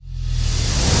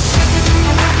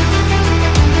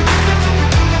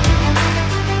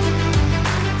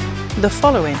The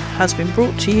following has been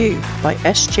brought to you by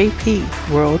SJP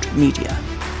World Media.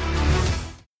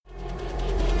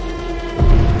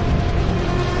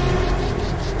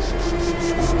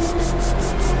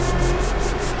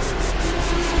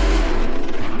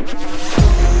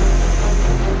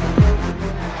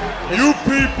 You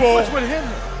people, What's with him?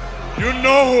 you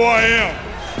know who I am,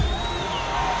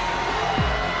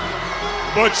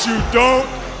 but you don't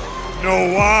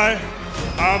know why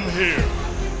I'm here.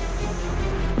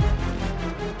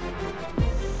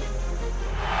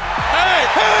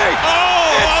 Hey!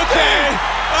 Oh, It's okay. Sting!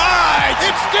 All right.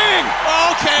 It's Sting!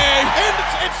 Okay. And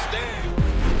it's Sting!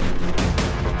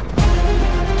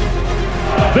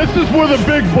 This is where the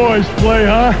big boys play,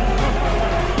 huh?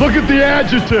 Look at the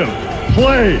adjective.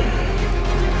 Play.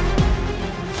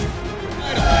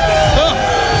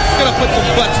 Gonna put some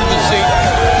butts in the seat.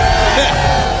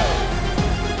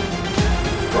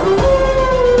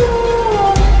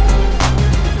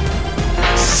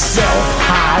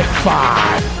 Self-high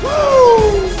five. Woo!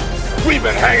 We've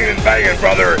been hanging and banging,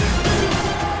 brother.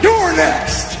 You're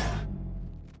next.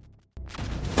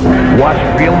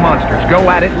 Watch Real Monsters go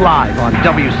at it live on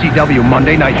WCW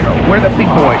Monday Nitro, where the big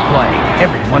boys play,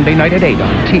 every Monday night at 8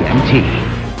 on TNT.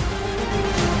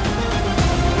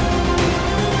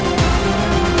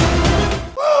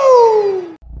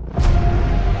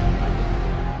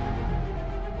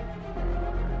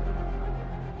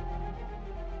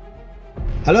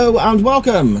 Hello and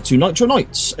welcome to Nitro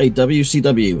Nights, a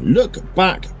WCW Look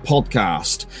Back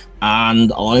podcast.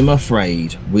 And I'm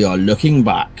afraid we are looking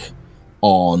back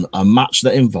on a match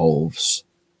that involves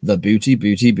the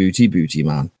Booty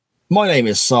Man. My name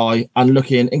is Cy, and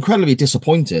looking incredibly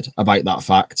disappointed about that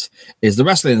fact is the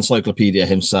wrestling encyclopedia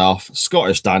himself,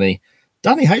 Scottish Danny.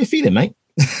 Danny, how you feeling, mate?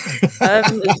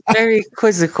 It's very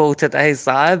quizzical today,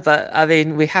 Cy, but I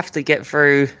mean, we have to get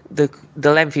through the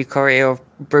lengthy career of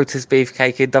Brutus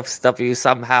Beefcake in WCW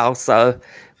somehow, so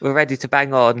we're ready to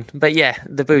bang on. But yeah,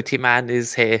 the Booty Man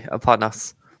is here upon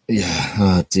us. Yeah,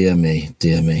 oh, dear me.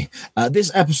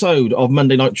 This episode of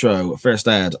Monday Nitro first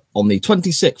aired on the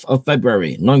 26th of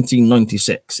February,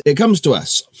 1996. It comes to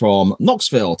us from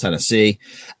Knoxville, Tennessee,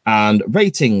 and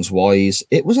ratings-wise,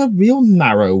 it was a real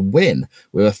narrow win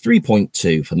with a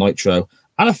 3.2 for Nitro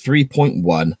and a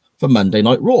 3.1 for Monday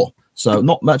Night Raw. So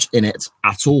not much in it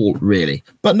at all, really.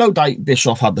 But no doubt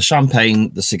Bischoff had the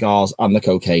champagne, the cigars, and the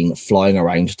cocaine flying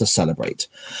around to celebrate.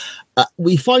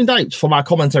 We find out from our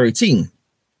commentary team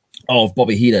of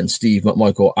Bobby Heenan, Steve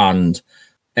McMichael, and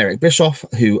Eric Bischoff,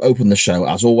 who opened the show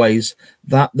as always,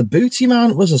 that the Booty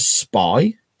Man was a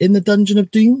spy in the Dungeon of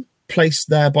Doom, placed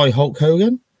there by Hulk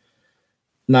Hogan.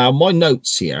 Now, my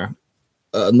notes here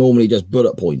are normally just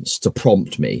bullet points to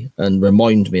prompt me and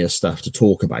remind me of stuff to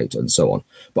talk about and so on.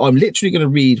 But I'm literally going to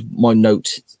read my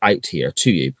note out here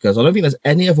to you because I don't think there's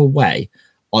any other way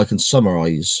I can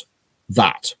summarize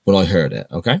that when I heard it,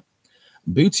 okay?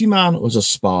 Booty Man was a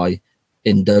spy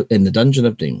in the Dungeon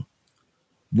of Doom.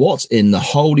 What in the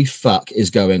holy fuck is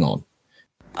going on?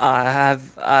 I have,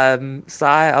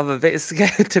 Cy, I'm a bit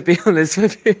scared, to be honest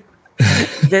with you.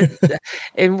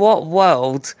 In what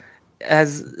world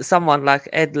has someone like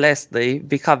Ed Leslie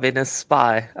becoming a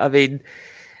spy? I mean,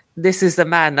 this is the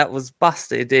man that was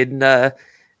busted in an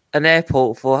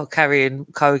airport for carrying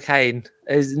cocaine.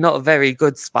 He's not a very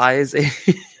good spy, is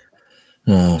he?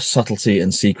 Subtlety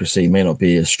and secrecy may not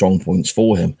be as strong points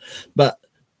for him, but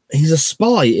he's a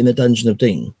spy in the Dungeon of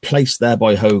Doom, placed there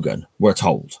by Hogan, we're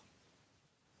told.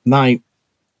 Now,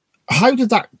 how's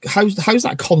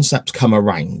that concept come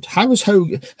around? How has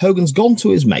Hogan's gone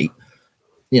to his mate,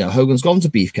 Hogan's gone to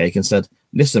Beefcake and said,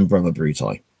 listen, brother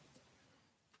Brutai,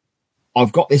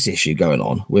 I've got this issue going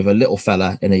on with a little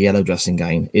fella in a yellow dressing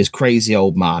gown, his crazy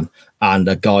old man, and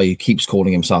a guy who keeps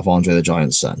calling himself Andre the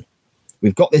Giant's son.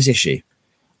 We've got this issue.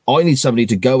 I need somebody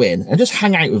to go in and just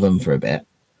hang out with them for a bit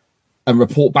and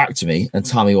report back to me and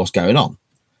tell me what's going on.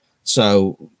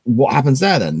 So what happens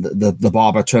there then? The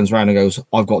barber turns around and goes,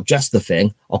 I've got just the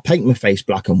thing. I'll paint my face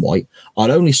black and white.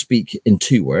 I'll only speak in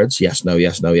 2 words. Yes, no,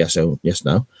 yes, no, yes, no, yes,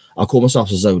 no. I'll call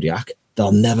myself a Zodiac.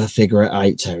 They'll never figure it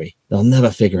out, Terry. They'll never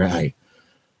figure it out.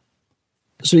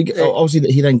 So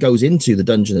obviously he then goes into the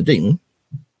Dungeon of Doom.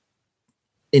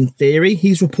 In theory,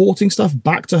 he's reporting stuff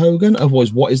back to Hogan.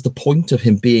 Otherwise, what is the point of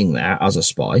him being there as a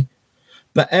spy?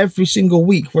 But every single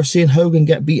week, we're seeing Hogan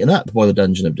get beaten up by the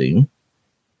Dungeon of Doom.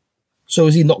 So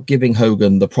is he not giving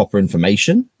Hogan the proper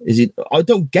information? Is he? I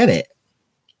don't get it.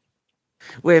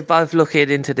 We're both looking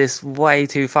into this way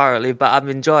too thoroughly, but I'm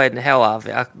enjoying the hell out of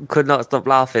it. I could not stop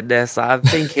laughing there. So I'm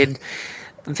thinking,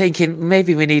 I'm thinking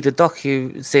maybe we need a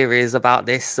docu-series about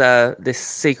this this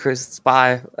secret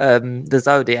spy, the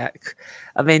Zodiac.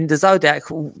 I mean, the Zodiac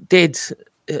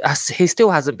he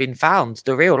still hasn't been found,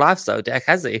 the real life Zodiac,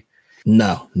 has he?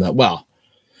 No. Well,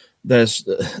 this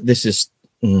is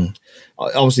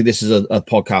obviously this is a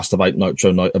podcast about Nitro,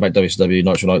 about WCW,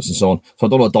 Nitro Nights and so on. So I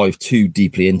don't want to dive too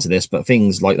deeply into this, but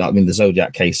things like that. I mean, the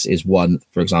Zodiac case is one,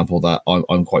 for example, that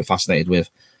I'm quite fascinated with.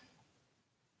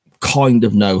 Kind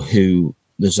of know who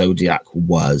the Zodiac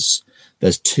was.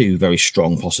 There's two very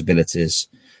strong possibilities.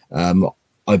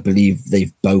 I believe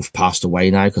they've both passed away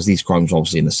now because these crimes were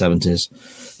obviously in the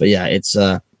 70s. But yeah,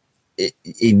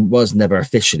 it was never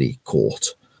officially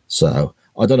caught. So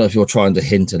I don't know if you're trying to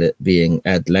hint at it being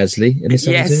Ed Leslie in the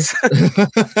 70s.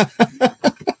 Yes.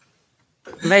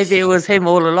 Maybe it was him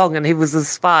all along and he was a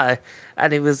spy.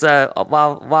 And he was,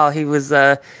 while he was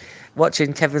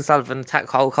watching Kevin Sullivan attack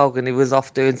Hulk Hogan, he was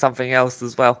off doing something else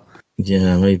as well.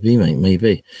 Yeah, maybe, mate,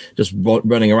 maybe. Just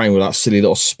running around with that silly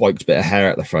little spiked bit of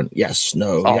hair at the front. Yes,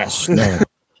 no, yes, no.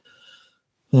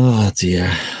 Oh,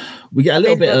 dear. We get a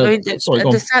little bit of... Sorry, go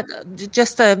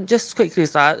on. Just quickly,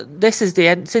 sir, this is the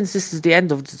end. Since this is the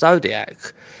end of the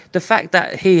Zodiac, the fact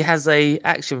that he has a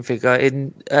action figure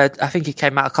in, I think he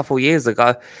came out a couple of years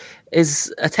ago,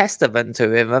 is a testament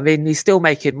to him. I mean, he's still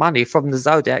making money from the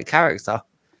Zodiac character.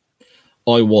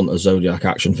 I want a Zodiac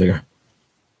action figure.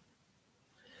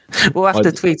 We'll have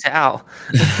to tweet it out.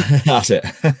 That's it.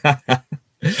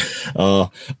 Our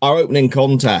opening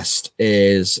contest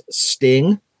is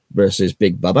Sting versus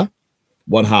Big Bubba,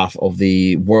 one half of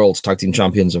the World Tag Team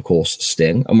Champions, of course,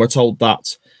 Sting. And we're told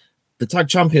that the tag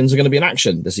champions are going to be in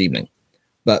action this evening,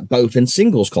 but both in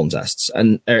singles contests.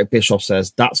 And Eric Bischoff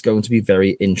says that's going to be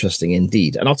very interesting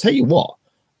indeed. And I'll tell you what,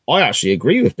 I actually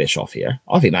agree with Bischoff here.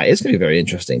 I think that is going to be very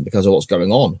interesting because of what's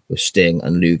going on with Sting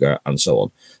and Luger and so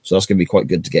on. So that's going to be quite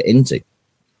good to get into.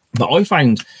 But I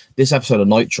found this episode of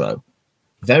Nitro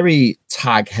very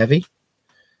tag heavy.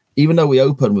 Even though we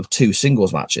open with two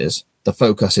singles matches, the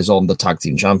focus is on the tag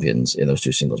team champions in those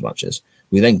two singles matches.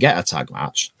 We then get a tag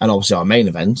match, and obviously our main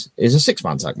event is a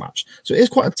 6-man tag match. So it is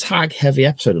quite a tag heavy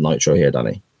episode of Nitro here,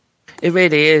 Danny. It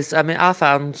really is. I mean, I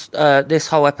found this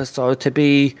whole episode to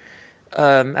be,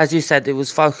 as you said, it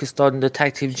was focused on the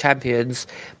tag team champions,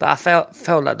 but I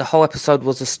felt like the whole episode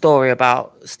was a story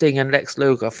about Sting and Lex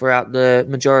Luger throughout the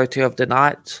majority of the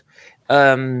night.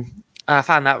 I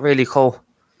found that really cool.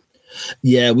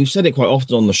 Yeah, we've said it quite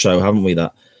often on the show, haven't we?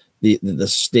 That the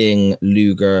Sting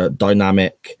Luger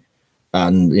dynamic,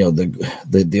 and you know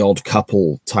the odd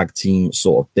couple tag team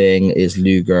sort of thing, is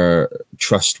Luger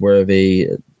trustworthy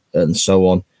and so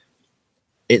on.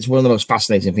 It's one of the most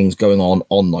fascinating things going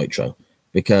on Nitro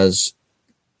because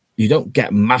you don't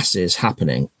get masses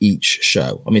happening each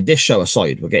show. I mean, this show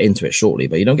aside, we'll get into it shortly,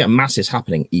 but you don't get masses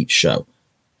happening each show.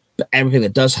 But everything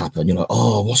that does happen, you're like,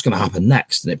 oh, what's going to happen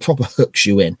next? And it proper hooks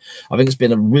you in. I think it's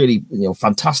been a really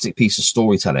fantastic piece of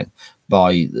storytelling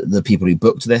by the people who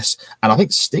booked this. And I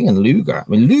think Sting and Luger, I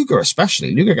mean, Luger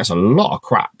especially, Luger gets a lot of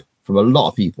crap from a lot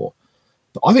of people.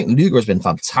 But I think Luger has been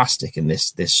fantastic in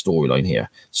this storyline here.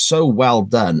 So well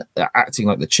done, acting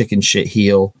like the chicken shit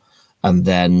heel and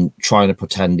then trying to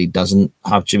pretend he doesn't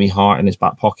have Jimmy Hart in his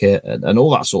back pocket and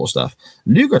all that sort of stuff.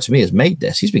 Luger, to me, has made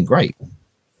this. He's been great.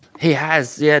 He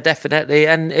has, yeah, definitely.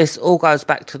 And it all goes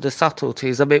back to the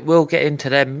subtleties. I mean, we'll get into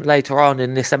them later on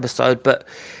in this episode, but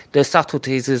the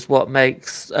subtleties is what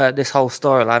makes this whole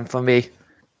storyline for me.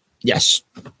 Yes,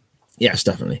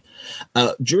 definitely.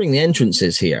 During the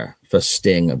entrances here for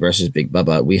Sting versus Big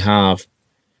Bubba, we have,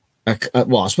 I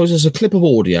suppose there's a clip of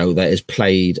audio that is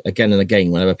played again and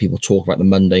again whenever people talk about the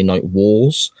Monday Night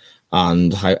Wars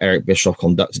and how Eric Bischoff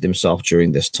conducted himself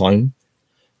during this time.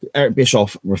 Eric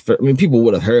Bischoff, people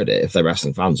would have heard it if they're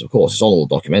wrestling fans, of course. It's on all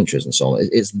documentaries and so on.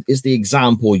 It's the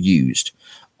example used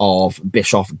of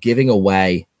Bischoff giving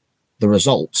away the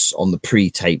results on the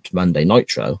pre-taped Monday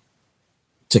Nitro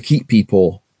to keep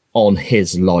people on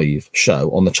his live show,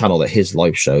 on the channel that his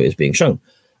live show is being shown.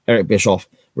 Eric Bischoff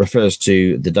refers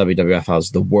to the WWF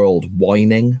as the World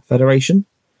Whining Federation.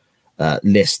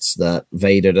 Lists that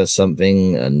Vader does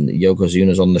something and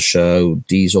Yokozuna's on the show.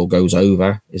 Diesel goes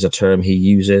over is a term he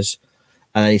uses.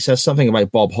 And he says something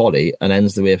about Bob Holly and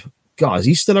ends with, guys,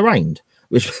 he's still around,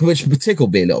 which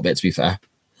tickled me a little bit, to be fair.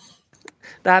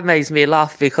 That makes me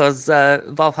laugh because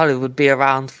Bob Holly would be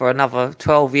around for another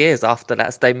 12 years after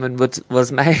that statement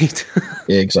was made.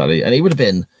 Yeah, exactly. And he would have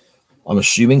been, I'm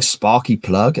assuming, Sparky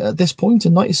Plug at this point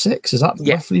in 96. Is that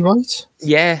roughly right?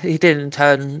 Yeah, he didn't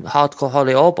turn Hardcore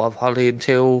Holly or Bob Holly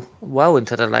until well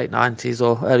into the late 90s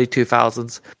or early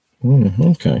 2000s.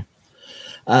 Okay.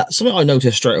 Something I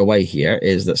noticed straight away here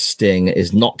is that Sting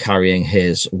is not carrying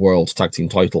his World Tag Team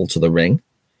title to the ring,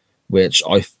 which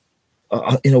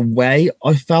in a way,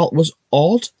 I felt was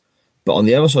odd. But on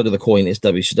the other side of the coin, it's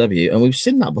WCW, and we've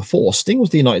seen that before. Sting was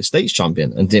the United States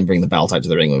champion and didn't bring the belt out to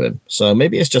the ring with him. So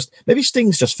maybe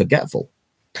Sting's just forgetful.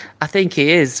 I think he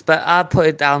is, but I put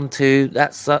it down to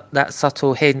that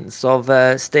subtle hints of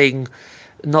Sting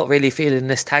not really feeling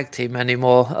this tag team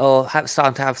anymore, or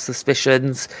starting to have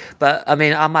suspicions. But I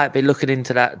mean, I might be looking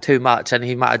into that too much, and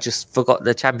he might have just forgot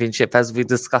the championship, as we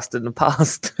discussed in the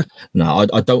past. No,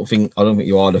 I don't think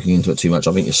you are looking into it too much.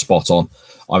 I think you're spot on.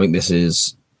 I think this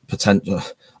is potential.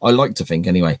 I like to think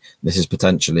anyway. This is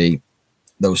potentially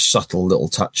those subtle little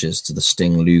touches to the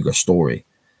Sting Luger story.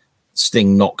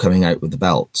 Sting not coming out with the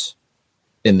belt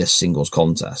in this singles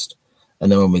contest,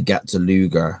 and then when we get to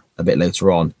Luger a bit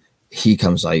later on, he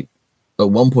comes out at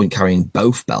one point carrying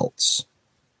both belts,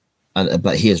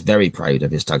 but he is very proud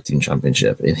of his tag team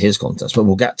championship in his contest. But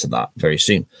we'll get to that very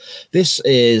soon. This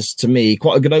is, to me,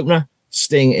 quite a good opener.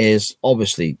 Sting is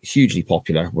obviously hugely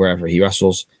popular wherever he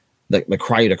wrestles. The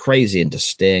crowd are crazy into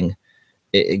Sting.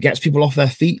 It gets people off their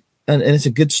feet, and it's a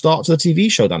good start to the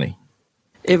TV show, Danny.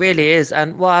 It really is.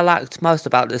 And what I liked most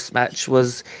about this match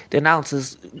was the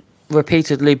announcers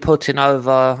repeatedly putting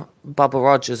over Bubba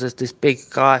Rogers as this big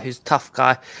guy who's tough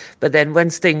guy, but then when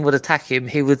Sting would attack him,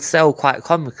 he would sell quite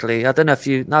comically. I don't know if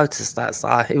you noticed that,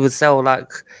 Si. He would sell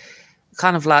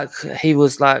kind of like he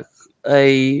was like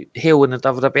a heel in the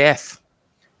WWF.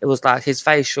 It was like his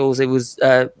facials, it was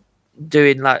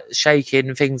doing like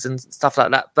shaking things and stuff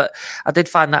like that. But I did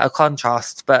find that a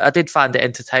contrast, but I did find it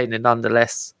entertaining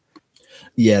nonetheless.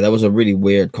 Yeah, there was a really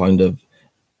weird kind of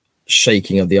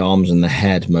shaking of the arms and the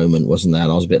head moment, wasn't there?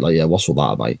 And I was a bit like, yeah, what's all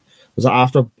that about? Was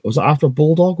that after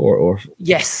Bulldog or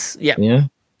yes, yeah.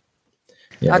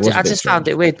 Yeah, I just found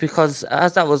it weird because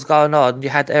as that was going on, you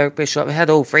had Eric Bischoff, we had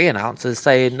all three announcers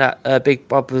saying that Big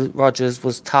Bob Rogers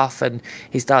was tough and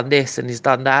he's done this and he's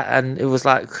done that, and it was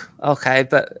like, okay,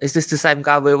 but is this the same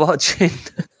guy we're watching?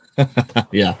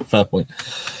 Yeah, fair point.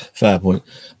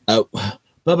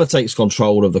 Bubba takes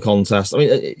control of the contest. I mean,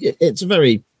 it's a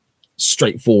very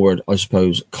straightforward, I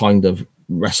suppose, kind of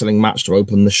wrestling match to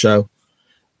open the show.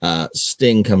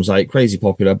 Sting comes out, crazy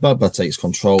popular. Bubba takes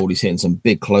control. He's hitting some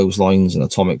big clotheslines and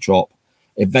atomic drop.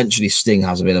 Eventually, Sting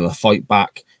has a bit of a fight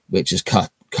back, which is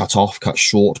cut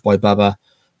short by Bubba.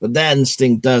 But then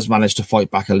Sting does manage to fight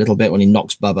back a little bit when he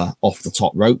knocks Bubba off the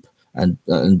top rope, and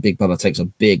Big Bubba takes a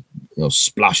big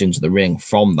splash into the ring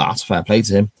from that. Fair play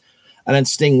to him. And then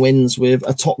Sting wins with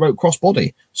a top rope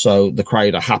crossbody. So the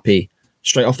crowd are happy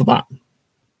straight off the bat.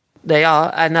 They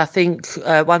are, and I think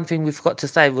one thing we forgot to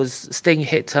say was Sting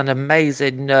hit an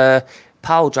amazing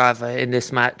pile driver in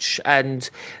this match, and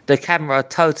the camera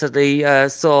totally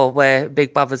saw where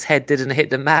Big Bubba's head didn't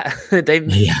hit the mat.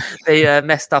 they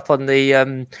messed up on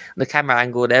the camera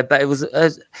angle there, but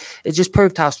it just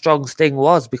proved how strong Sting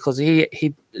was, because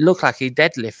he looked like he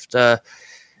deadlifted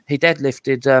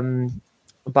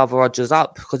Bubba Rogers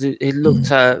up, because it looked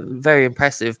very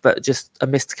impressive, but just a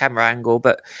missed camera angle.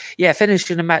 But yeah,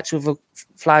 finishing the match with a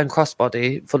flying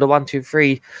crossbody for the 1, 2,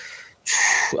 3.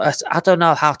 I don't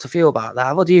know how to feel about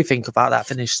that. What do you think about that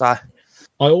finish, Si?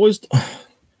 I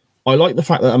like the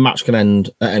fact that a match can end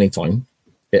at any time.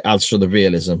 It adds to the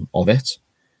realism of it.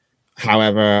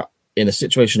 However, in a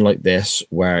situation like this,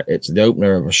 where it's the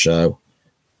opener of a show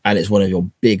and it's one of your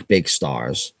big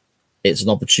stars, it's an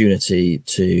opportunity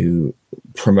to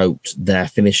promote their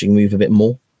finishing move a bit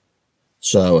more.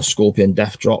 So a Scorpion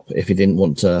Death Drop, if he didn't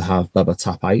want to have Bubba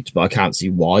tap out, but I can't see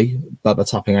why Bubba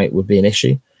tapping out would be an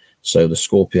issue. So the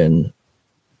Scorpion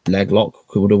leg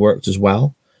lock would have worked as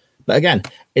well. But again,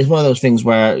 it's one of those things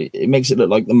where it makes it look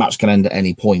like the match can end at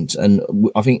any point. And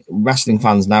I think wrestling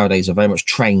fans nowadays are very much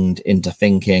trained into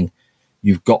thinking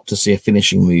you've got to see a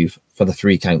finishing move for the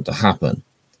 3 count to happen.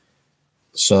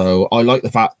 So I like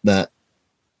the fact that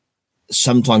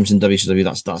sometimes in WCW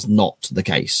that's not the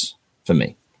case for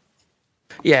me.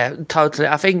 Yeah, totally.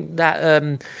 I think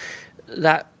that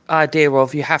that idea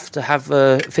of you have to have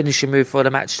a finishing move for the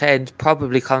match to end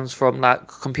probably comes from like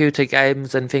computer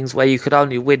games and things where you could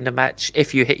only win the match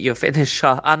if you hit your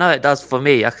finisher. I know it does for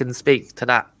me. I can speak to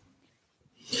that.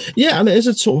 Yeah, and it is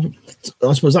a sort of,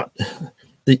 I suppose that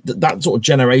that sort of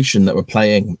generation that were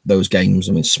playing those games,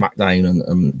 I mean, SmackDown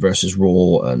and versus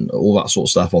Raw and all that sort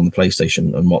of stuff on the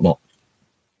PlayStation and whatnot,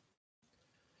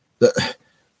 that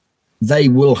they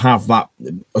will have that,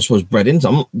 I suppose, bred into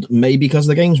them, maybe because of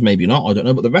the games, maybe not, I don't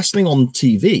know. But the wrestling on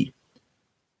TV,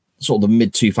 sort of the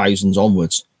mid-2000s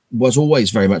onwards, was always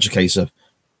very much a case of,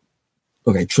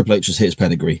 okay, Triple H has hit his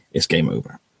pedigree, it's game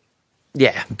over.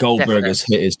 Yeah, Goldberg has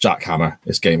hit his jackhammer,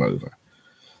 it's game over.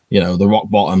 The rock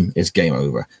bottom is game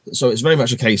over. So it's very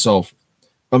much a case of,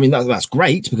 I mean, that's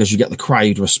great because you get the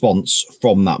crowd response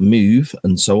from that move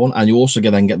and so on. And you also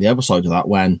then get the other side of that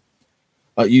when,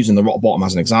 using the rock bottom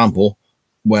as an example,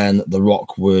 when the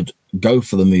Rock would go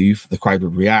for the move, the crowd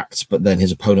would react, but then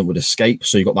his opponent would escape.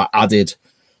 So you got that added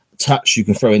touch you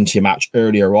can throw into your match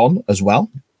earlier on as well.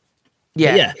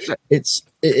 Yeah. It's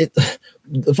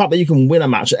the fact that you can win a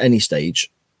match at any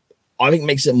stage, I think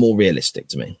makes it more realistic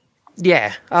to me.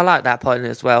 Yeah, I like that point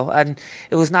as well. And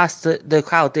it was nice that the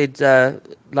crowd did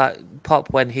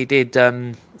pop when he did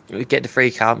get the free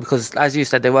count, because as you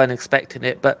said, they weren't expecting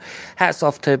it. But hats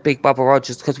off to Big Bubba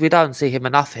Rogers, because we don't see him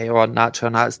enough here on Nitro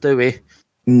Nights, do we?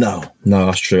 No,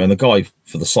 that's true. And the guy,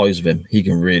 for the size of him, he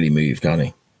can really move, can't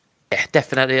he? Yeah,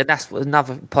 definitely. And that's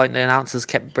another point the announcers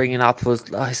kept bringing up, was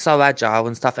he's so agile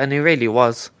and stuff, and he really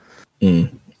was.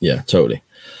 Yeah, totally.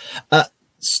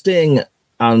 Sting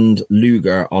and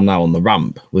Luger are now on the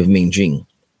ramp with Mean Gene.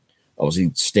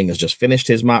 Obviously, Sting has just finished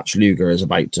his match. Luger is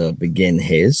about to begin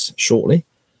his shortly.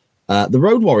 The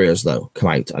Road Warriors, though, come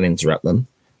out and interrupt them.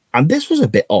 And this was a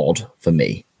bit odd for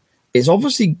me. It's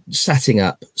obviously setting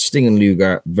up Sting and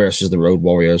Luger versus the Road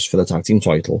Warriors for the tag team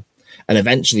title. And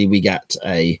eventually we get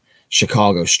a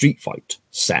Chicago street fight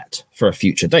set for a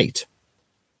future date.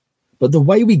 But the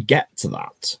way we get to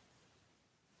that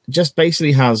just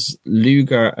basically has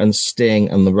Luger and Sting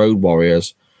and the Road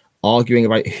Warriors arguing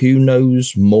about who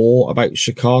knows more about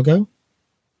Chicago.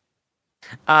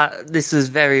 This is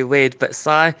very weird, but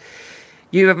Si,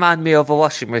 you remind me of a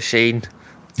washing machine.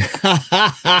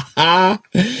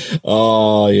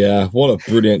 Oh, yeah. What a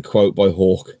brilliant quote by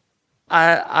Hawk.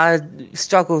 I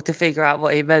struggled to figure out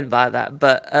what he meant by that,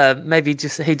 but maybe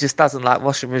he just doesn't like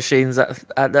washing machines at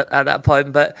that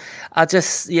point. But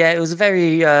it was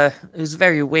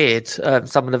very weird.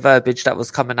 Some of the verbiage that was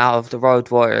coming out of the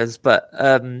Road Warriors, but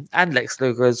and Lex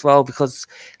Luger as well, because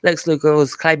Lex Luger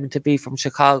was claiming to be from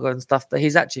Chicago and stuff, but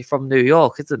he's actually from New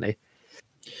York, isn't he?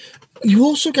 You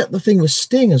also get the thing with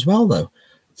Sting as well, though,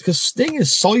 because Sting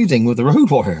is siding with the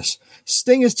Road Warriors.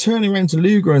 Sting is turning around to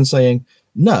Luger and saying,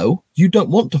 no, you don't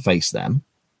want to face them.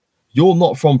 You're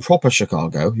not from proper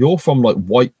Chicago. You're from like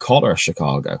white collar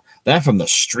Chicago. They're from the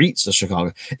streets of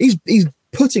Chicago. He's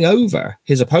putting over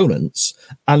his opponents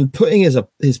and putting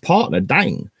his partner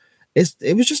down.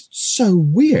 It was just so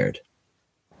weird.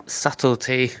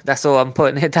 Subtlety. That's all I'm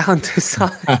putting it down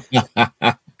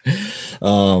to.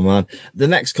 Oh man. The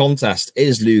next contest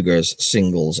is Luger's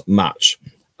singles match.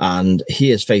 And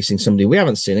he is facing somebody we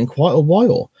haven't seen in quite a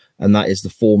while. And that is the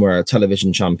former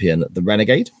television champion, the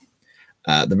Renegade.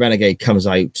 The Renegade comes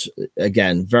out,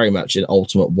 again, very much in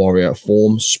Ultimate Warrior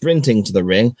form, sprinting to the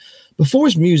ring before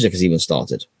his music has even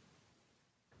started.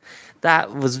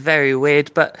 That was very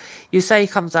weird. But you say he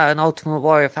comes out in Ultimate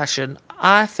Warrior fashion.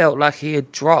 I felt like he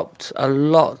had dropped a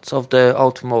lot of the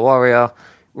Ultimate Warrior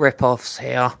rip-offs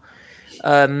here.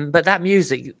 But that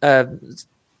music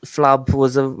flub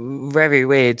was a very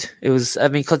weird. It was,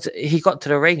 because he got to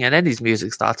the ring and then his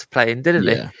music started playing, didn't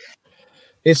it?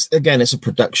 It's a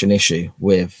production issue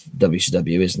with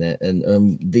WCW, isn't it?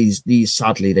 And these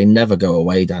sadly they never go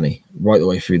away, Danny, right the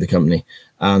way through the company.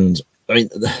 And I mean,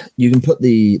 you can put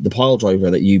the pile driver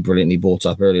that you brilliantly brought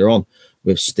up earlier on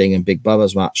with Sting and Big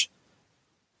Bubba's match.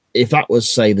 If that was,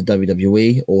 say, the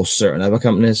WWE or certain other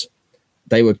companies,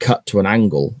 they would cut to an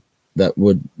angle that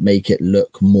would make it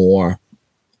look more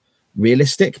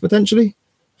realistic, potentially,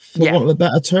 for want of a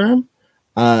better term.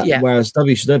 Whereas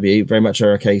WCW very much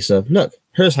are a case of, look,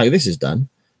 here's how this is done,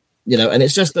 and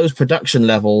it's just those production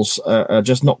levels are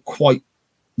just not quite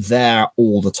there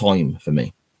all the time for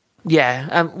me.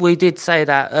 We did say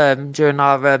that during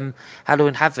our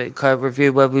Halloween Havoc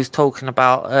review, where we was talking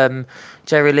about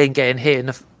Jerry Lynn getting hit in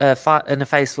the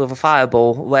face with a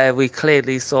fireball, where we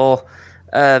clearly saw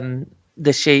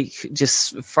the Sheik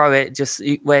just throw it just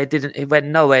where it went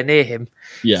nowhere near him.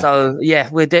 So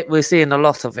we're seeing a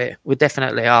lot of it. We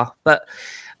definitely are. But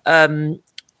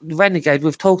Renegade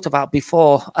we've talked about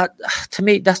before. To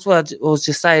me, that's what I was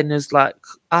just saying, is like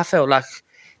I felt like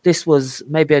this was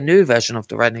maybe a new version of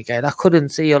the Renegade. I couldn't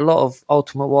see a lot of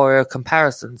Ultimate Warrior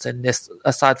comparisons in this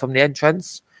aside from the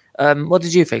entrance. What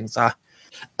did you think, sir?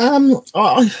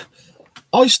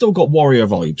 I still got Warrior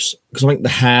vibes, because I think the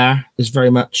hair is very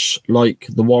much like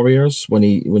the Warriors when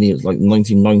he was like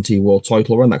 1990 world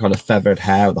title run, that kind of feathered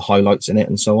hair with the highlights in it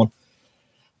and so on.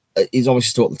 He's obviously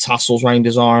still got the tassels around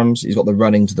his arms. He's got the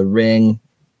running to the ring.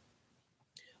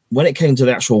 When it came to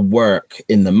the actual work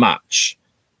in the match,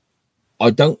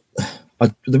 the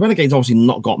Renegade's obviously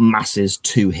not got masses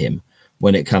to him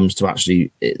when it comes to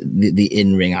actually the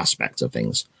in-ring aspect of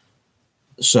things.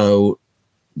 So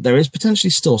there is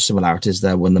potentially still similarities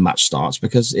there when the match starts,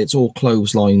 because it's all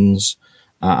clotheslines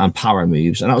and power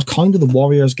moves. And that was kind of the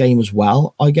Warriors game as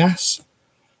well, I guess.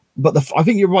 But I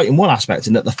think you're right in one aspect,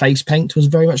 in that the face paint was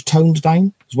very much toned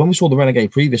down. Because when we saw the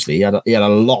Renegade previously, he had a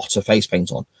lot of face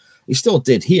paint on. He still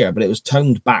did here, but it was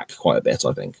toned back quite a bit,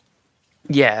 I think.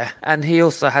 Yeah, and he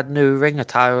also had new ring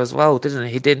attire as well, didn't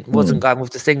he? He wasn't going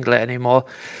with the singlet anymore.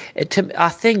 I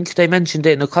think they mentioned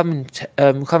it in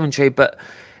the commentary, but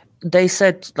they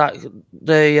said like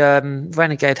the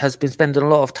Renegade has been spending a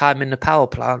lot of time in the power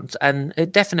plant, and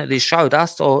it definitely showed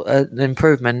us an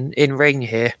improvement in ring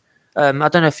here. I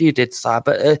don't know if you did, Si,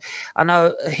 but I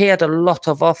know he had a lot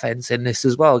of offense in this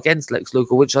as well against Lex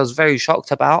Luger, which I was very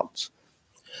shocked about.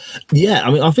 Yeah,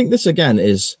 I mean, I think this again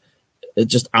is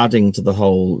just adding to the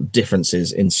whole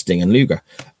differences in Sting and Luger.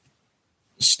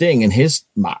 Sting in his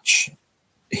match,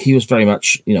 he was very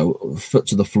much, foot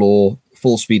to the floor,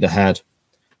 full speed ahead,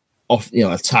 off,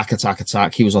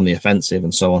 attack. He was on the offensive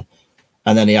and so on.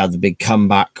 And then he had the big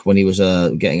comeback when he was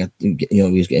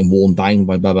getting worn down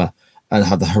by Bubba, and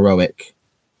had the heroic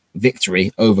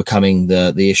victory, overcoming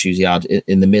the issues he had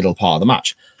in the middle part of the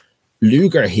match.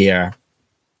 Luger here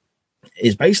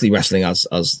is basically wrestling as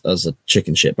a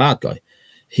chicken shit bad guy.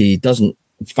 He doesn't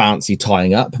fancy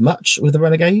tying up much with the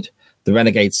Renegade. The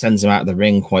Renegade sends him out of the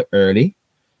ring quite early,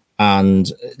 and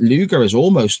Luger is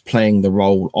almost playing the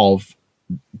role of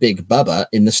Big Bubba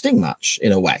in the Sting match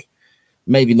in a way.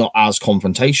 Maybe not as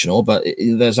confrontational, but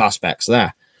there's aspects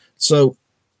there. So,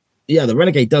 yeah, the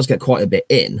Renegade does get quite a bit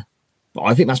in, but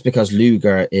I think that's because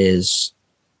Luger is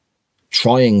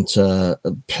trying to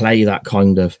play that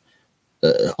kind of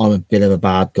I'm a bit of a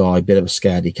bad guy, bit of a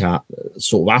scaredy cat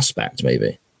sort of aspect,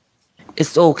 maybe.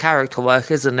 It's all character work,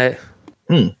 isn't it?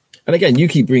 And again, you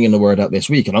keep bringing the word up this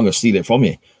week, and I'm going to steal it from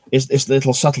you. It's the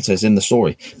little subtleties in the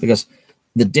story, because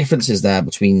the differences there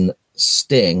between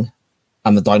Sting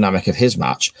and the dynamic of his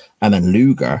match, and then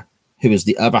Luger, who is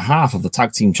the other half of the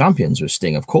tag team champions with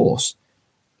Sting, of course,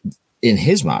 in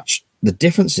his match, the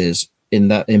differences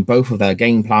in both of their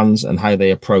game plans and how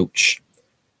they approach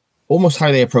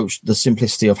the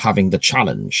simplicity of having the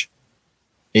challenge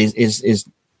is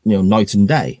night and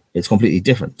day. It's completely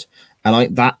different.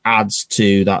 And that adds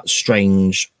to that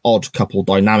strange, odd couple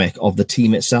dynamic of the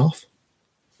team itself.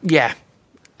 Yeah.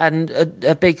 And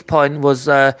a big point was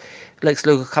Lex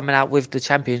Luger coming out with the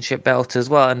championship belt as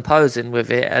well and posing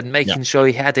with it and making sure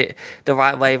he had it the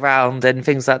right way round and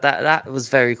things like that. That was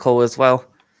very cool as well.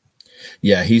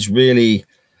 Yeah, he's really,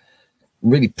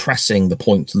 really pressing the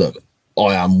point. Look,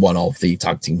 I am one of the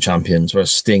tag team champions,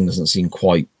 whereas Sting doesn't seem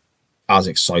quite as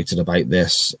excited about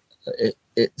this.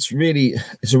 It's a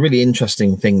really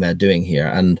interesting thing they're doing here.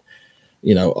 And,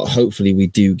 hopefully we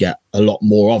do get a lot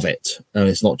more of it. And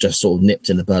it's not just sort of nipped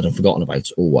in the bud and forgotten about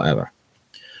or whatever.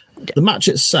 The match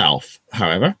itself,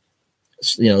 however,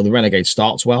 the Renegade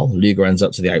starts well. Luger ends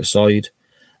up to the outside.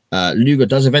 Luger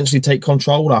does eventually take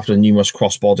control after numerous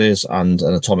crossbodies and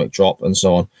an atomic drop and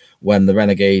so on, when the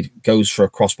Renegade goes for a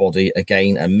crossbody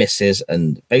again and misses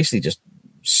and basically just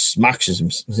smashes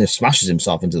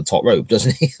himself into the top rope,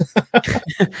 doesn't he?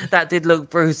 That did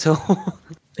look brutal.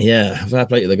 Yeah, fair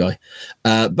play to the guy.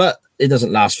 But it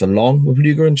doesn't last for long with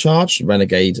Luger in charge.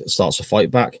 Renegade starts to fight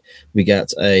back. We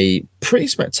get a pretty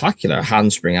spectacular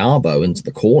handspring elbow into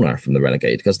the corner from the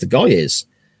Renegade, because the guy is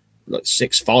like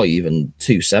 6'5" and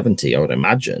 270, I would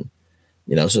imagine.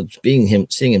 So seeing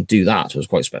him do that was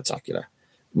quite spectacular.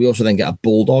 We also then get a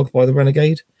bulldog by the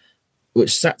Renegade,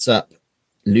 which sets up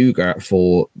Luger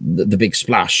for the big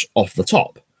splash off the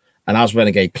top. And as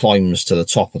Renegade climbs to the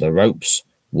top of the ropes,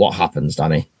 what happens,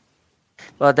 Danny?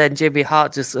 Well, then Jimmy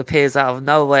Hart just appears out of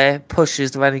nowhere,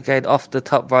 pushes the Renegade off the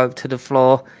top rope to the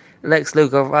floor. Lex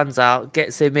Luger runs out,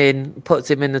 gets him in, puts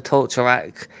him in the torture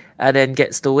rack, and then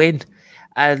gets the win.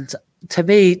 And to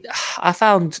me, I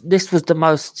found this was the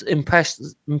most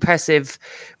impressive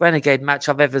Renegade match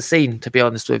I've ever seen, to be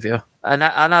honest with you. And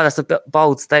I know that's a bit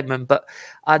bold statement, but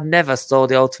I never saw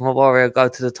the Ultimate Warrior go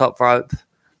to the top rope.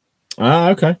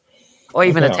 Okay. Or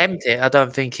even attempt it. I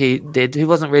don't think he did. He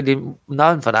wasn't really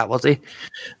known for that, was he?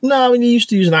 No, I mean, he used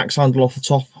to use an axe handle off the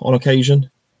top on occasion.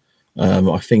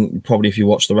 I think probably if you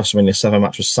watch the WrestleMania 7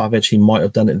 match with Savage, he might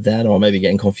have done it then, or maybe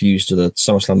getting confused to the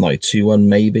SummerSlam 92 one,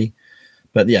 maybe.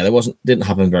 But yeah, didn't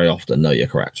happen very often. No, you're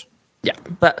correct. Yeah,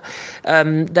 but he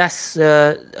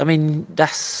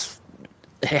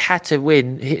had to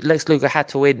win. Lex Luger had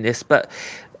to win this, but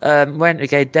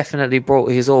Renegade definitely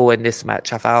brought his all in this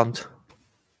match, I found.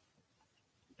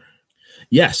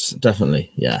 Yes, definitely.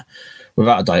 Yeah,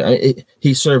 without a doubt.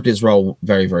 He served his role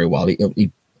very, very well.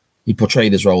 He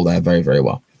portrayed his role there very, very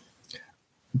well.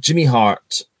 Jimmy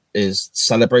Hart is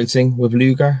celebrating with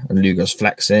Luger, and Luger's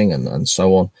flexing and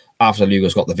so on. After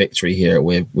Luger's got the victory here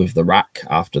with the rack,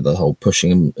 after the whole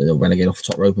pushing him, renegade off the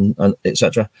top rope and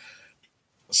etc.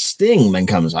 Sting then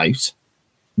comes out.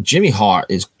 Jimmy Hart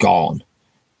is gone.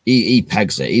 He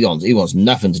pegs it. He wants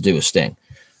nothing to do with Sting.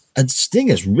 And Sting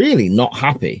is really not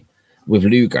happy with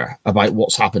Luger about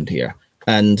what's happened here.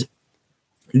 And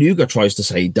Luger tries to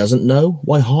say he doesn't know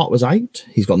why Hart was out.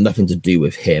 He's got nothing to do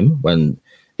with him, when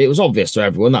it was obvious to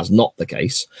everyone that's not the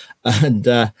case.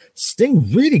 And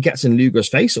Sting really gets in Luger's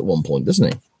face at one point,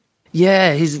 doesn't he?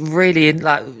 Yeah, he's really in,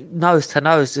 like, nose to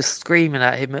nose, just screaming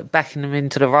at him, backing him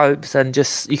into the ropes, and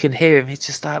just, you can hear him. He's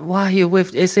just like, why are you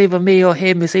with, it's either me or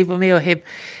him, it's either me or him.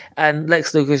 And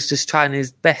Lex Luger's just trying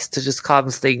his best to just calm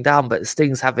Sting down, but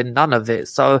Sting's having none of it.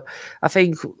 So I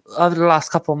think over the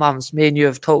last couple of months, me and you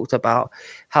have talked about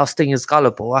how Sting is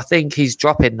gullible. I think he's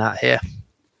dropping that here.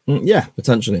 Yeah,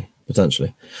 potentially.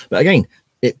 But again,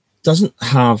 it doesn't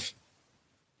have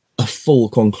a full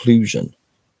conclusion.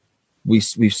 We've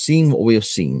seen what we have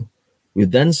seen.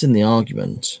 We've then seen the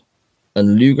argument,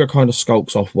 and Luger kind of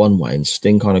skulks off one way and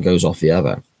Sting kind of goes off the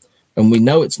other. And we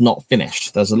know it's not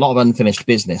finished. There's a lot of unfinished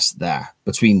business there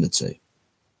between the two.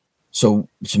 So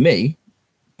to me,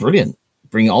 brilliant.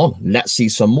 Bring it on. Let's see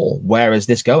some more. Where is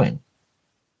this going?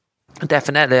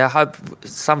 Definitely. I hope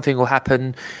something will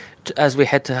happen as we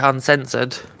head to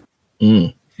Uncensored.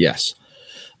 Yes.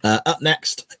 Up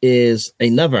next is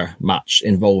another match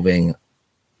involving,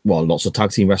 well, lots of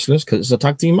tag team wrestlers, because it's a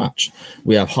tag team match.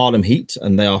 We have Harlem Heat,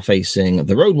 and they are facing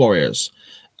the Road Warriors.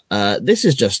 This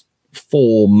is just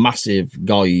four massive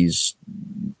guys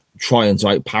trying to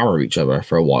outpower each other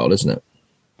for a while, isn't it?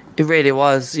 It really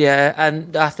was, yeah.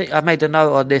 And I think I made a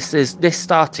note on this. This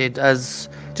started as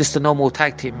just a normal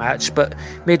tag team match, but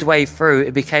midway through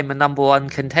it became a number one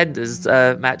contenders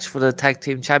match for the tag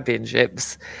team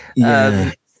championships.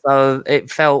 Yeah. So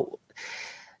it felt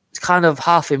kind of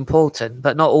half important,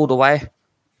 but not all the way.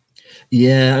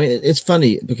 Yeah, I mean, it's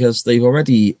funny because they've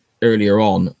already earlier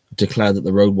on declared that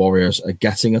the Road Warriors are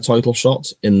getting a title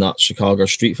shot in that Chicago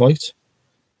street fight.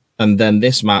 And then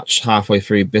this match, halfway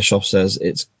through, Bischoff says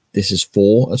this is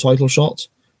for a title shot.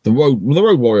 The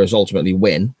Road Warriors ultimately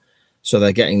win, so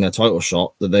they're getting their title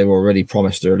shot that they were already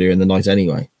promised earlier in the night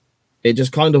anyway. It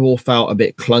just kind of all felt a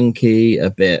bit clunky,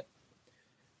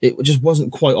 it just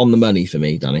wasn't quite on the money for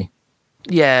me, Danny.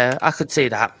 Yeah, I could see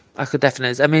that. I could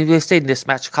definitely. I mean, we've seen this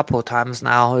match a couple of times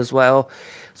now as well.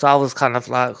 So I was kind of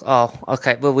like, oh,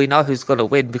 okay, well, we know who's going to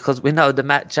win because we know the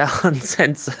match are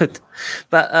uncensored.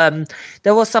 But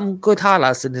there was some good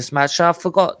highlights in this match. I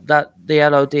forgot that the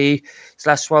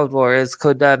LOD/Road Warriors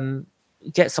could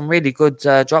get some really good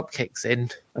drop kicks in.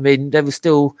 I mean, they were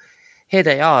still, here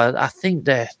they are. I think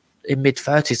they're in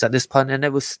mid-30s at this point, and they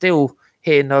were still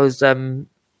hitting those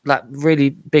like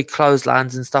really big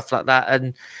clotheslines and stuff like that,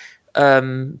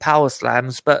 and power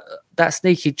slams. But that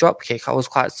sneaky drop kick I was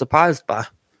quite surprised by.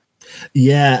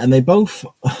 Yeah, and they both,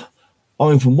 I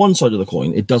mean, from one side of the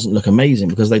coin, it doesn't look amazing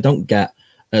because they don't get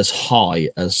as high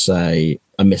as, say,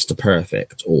 a Mr.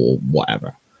 Perfect or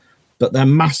whatever. But they're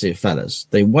massive fellas.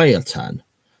 They weigh a ton,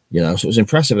 so it was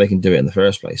impressive they can do it in the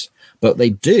first place. But they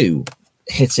do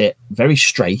hit it very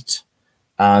straight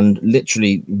and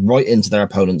literally right into their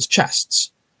opponent's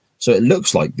chests. So it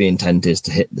looks like the intent is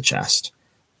to hit the chest.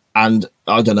 And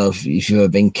I don't know if you've ever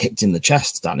been kicked in the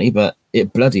chest, Danny, but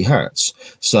it bloody hurts.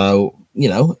 So,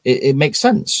 it makes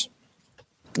sense.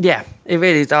 Yeah, it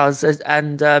really does.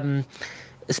 And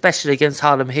especially against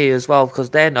Harlem Heat as well,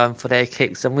 because they're known for their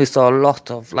kicks. And we saw a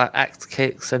lot of like axe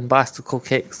kicks and bicycle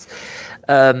kicks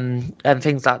and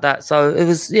things like that. So it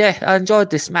was, I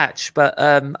enjoyed this match. But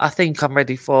I think I'm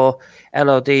ready for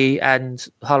LOD and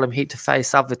Harlem Heat to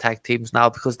face other tag teams now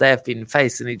because they've been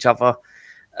facing each other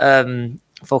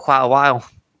for quite a while.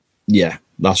 Yeah,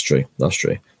 that's true.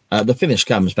 The finish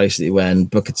comes basically when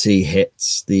Booker T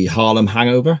hits the Harlem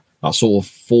Hangover, that sort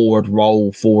of forward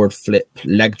roll, forward flip,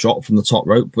 leg drop from the top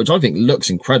rope, which I think looks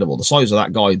incredible. The size of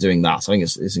that guy doing that, I think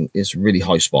it's a really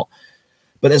high spot.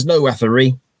 But there's no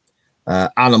referee.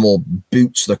 Animal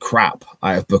boots the crap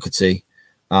out of Booker T,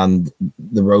 and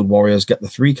the Road Warriors get the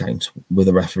 3 count with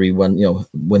the referee when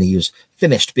he was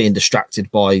finished being distracted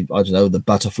by, I don't know, the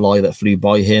butterfly that flew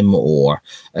by him or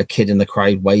a kid in the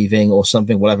crowd waving or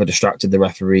something, whatever distracted the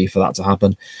referee for that to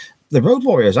happen. The Road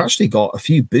Warriors actually got a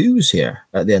few boos here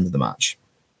at the end of the match.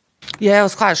 Yeah, I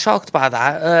was quite shocked by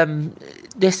that.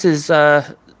 This is,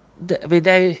 could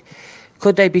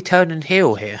they be turning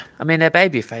heel here? I mean, they're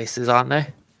baby faces, aren't they?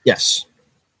 Yes.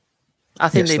 I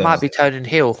think they might be turning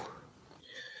heel.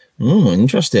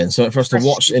 Interesting. So for us to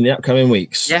watch in the upcoming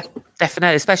weeks. Yeah,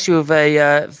 definitely. Especially with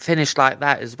a finish like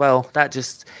that as well. That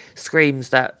just screams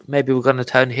that maybe we're going to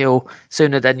turn heel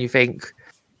sooner than you think.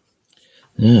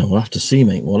 Yeah, we'll have to see,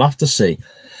 mate. We'll have to see.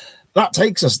 That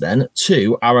takes us then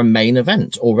to our main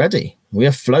event already. We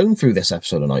have flown through this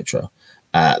episode of Nitro.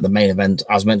 The main event,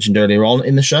 as mentioned earlier on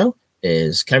in the show,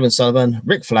 is Kevin Sullivan,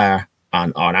 Ric Flair,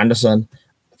 and Arn Anderson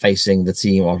facing the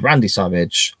team of Randy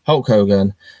Savage, Hulk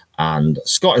Hogan, and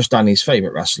Scottish Danny's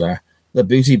favourite wrestler, the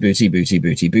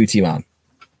Booty Man.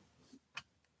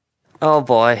 Oh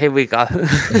boy, here we go.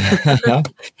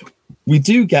 We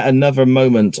do get another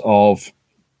moment of,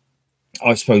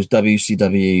 I suppose,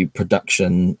 WCW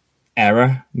production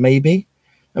error, maybe.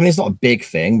 I mean, it's not a big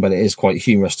thing, but it is quite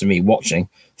humorous to me watching.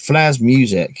 Flair's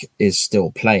music is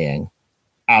still playing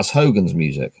as Hogan's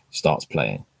music starts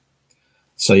playing.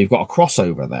 So you've got a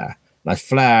crossover there. Like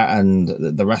Flair and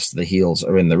the rest of the heels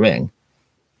are in the ring.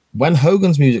 When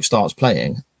Hogan's music starts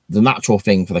playing, the natural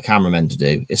thing for the cameramen to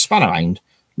do is span around,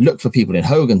 look for people in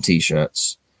Hogan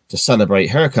t-shirts to celebrate.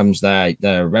 Here comes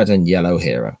their red and yellow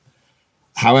hero.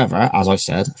 However, as I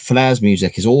said, Flair's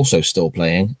music is also still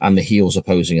playing and the heels are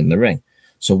posing in the ring.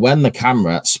 So when the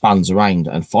camera spans around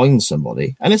and finds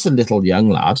somebody, and it's a little young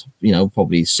lad,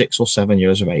 probably 6 or 7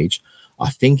 years of age,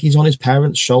 I think he's on his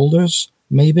parents' shoulders,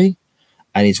 maybe,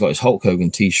 and he's got his Hulk Hogan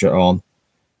t-shirt on.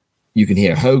 You can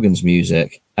hear Hogan's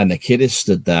music, and the kid is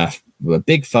stood there with a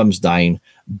big thumbs down,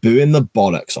 booing the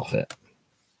bollocks off it.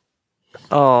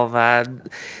 Oh man,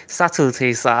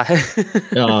 subtlety, side.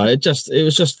 It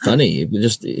was just funny.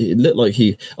 It looked like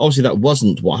obviously that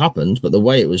wasn't what happened, but the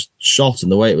way it was shot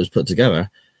and the way it was put together,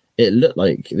 it looked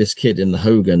like this kid in the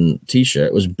Hogan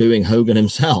t-shirt was booing Hogan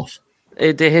himself.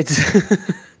 It did.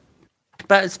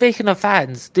 But speaking of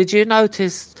fans, did you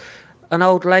notice an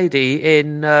old lady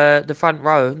in the front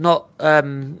row, not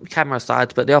camera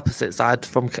side, but the opposite side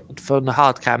from the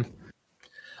hard cam?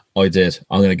 I did.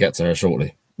 I'm going to get to her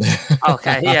shortly.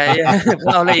 Okay, yeah.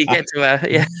 I'll let you get to her.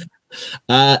 Yeah.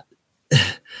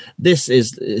 This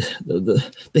is the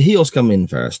heels come in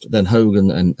first, then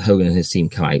Hogan and his team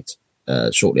come out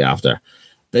shortly after.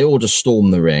 They all just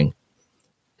storm the ring.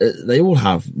 They all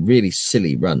have really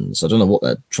silly runs. I don't know what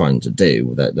they're trying to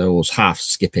do. They're all half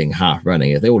skipping, half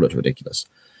running. They all look ridiculous.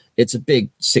 It's a big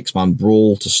 6-man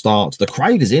brawl to start. The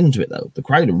crowd is into it, though. The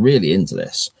crowd are really into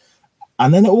this.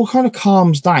 And then it all kind of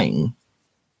calms down.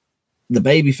 The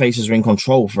babyfaces are in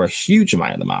control for a huge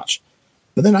amount of the match.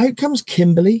 But then out comes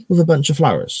Kimberly with a bunch of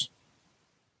flowers.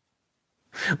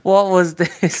 What was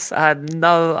this? I had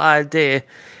no idea.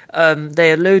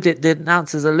 The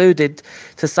announcers alluded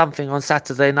to something on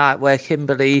Saturday night where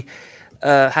Kimberly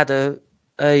had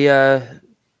a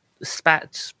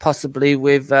spat possibly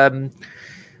with with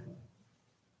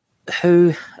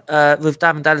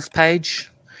Diamond Dallas Page.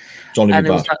 Johnny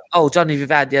Vivad. Johnny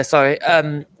Vivad, yeah, sorry.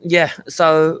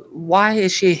 So why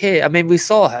is she here? I mean, we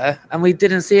saw her and we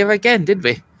didn't see her again, did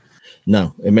we?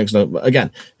 No, it makes no... Again,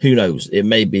 who knows? It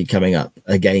may be coming up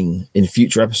again in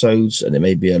future episodes and it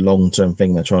may be a long-term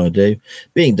thing they're trying to do.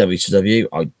 Being WCW,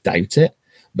 I doubt it,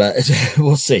 but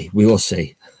we'll see. We will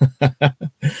see.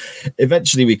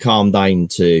 Eventually, we calm down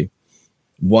to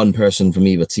one person from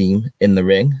either team in the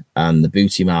ring and the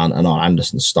Booty Man and Arn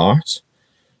Anderson start.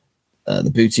 The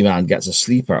Booty Man gets a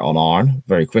sleeper on Arn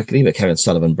very quickly, but Kevin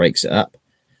Sullivan breaks it up.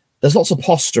 There's lots of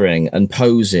posturing and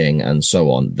posing and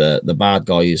so on. The bad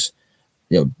guys,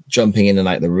 jumping in and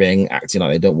out the ring, acting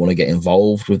like they don't want to get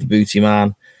involved with the Booty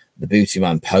Man. The Booty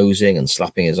Man posing and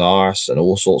slapping his arse and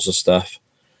all sorts of stuff.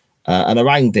 And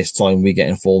around this time, we get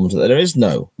informed that there is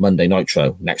no Monday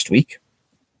Nitro next week.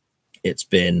 It's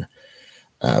been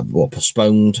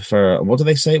postponed for... What do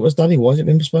they say it was, Danny? Why has it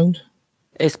been postponed?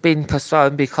 It's been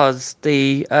postponed because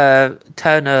the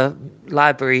Turner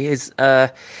Library is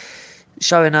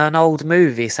showing an old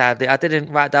movie, sadly. I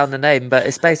didn't write down the name, but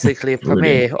it's basically a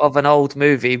premiere of an old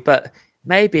movie. But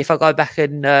maybe if I go back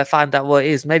and find out what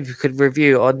it is, maybe we could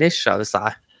review it on this show, Si,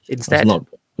 instead.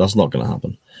 That's not going to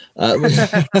happen.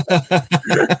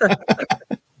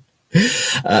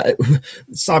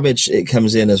 Savage, it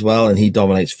comes in as well, and he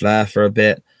dominates Flair for a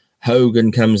bit.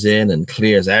 Hogan comes in and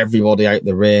clears everybody out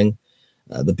the ring.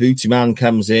 The Booty Man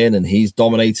comes in and he's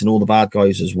dominating all the bad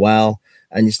guys as well.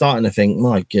 And you're starting to think,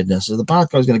 my goodness, are the bad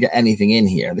guys going to get anything in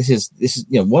here? This is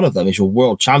one of them is your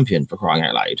world champion, for crying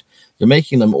out loud. You're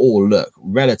making them all look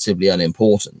relatively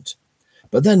unimportant.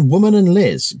 But then Woman and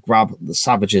Liz grab the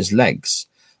Savage's legs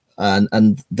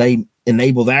and they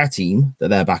enable their team that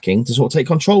they're backing to sort of take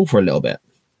control for a little bit.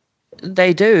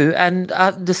 They do, and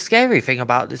the scary thing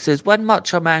about this is when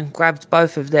Macho Man grabbed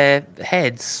both of their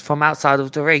heads from outside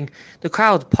of the ring, the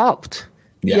crowd popped.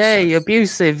 Yes. Yeah,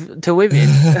 abusive to women.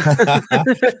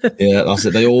 Yeah, that's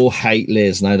it. They all hate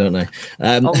Liz now, don't they?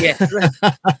 Oh, yes.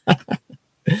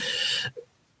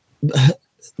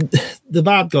 The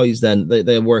bad guys then,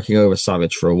 they're working over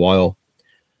Savage for a while.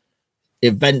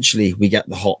 Eventually, we get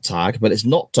the hot tag, but it's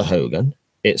not to Hogan.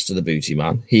 It's to the Booty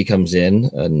Man. He comes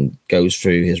in and goes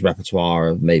through his repertoire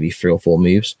of maybe 3 or 4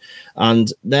 moves.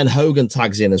 And then Hogan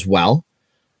tags in as well.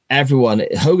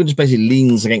 Hogan just basically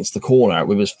leans against the corner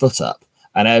with his foot up.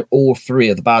 And all 3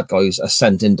 of the bad guys are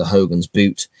sent into Hogan's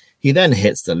boot. He then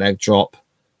hits the leg drop.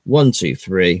 1, 2,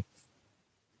 3.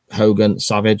 Hogan,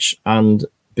 Savage, and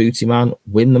Booty Man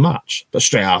win the match. But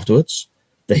straight afterwards,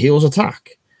 the heels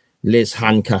attack. Liz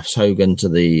handcuffs Hogan to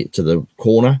the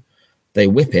corner. They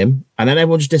whip him, and then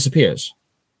everyone just disappears.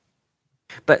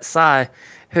 But Si,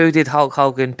 who did Hulk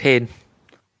Hogan pin?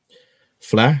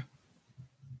 Flair?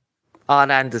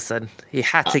 Arn Anderson. He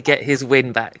had to get his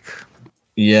win back.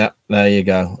 Yeah, there you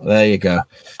go.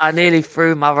 I nearly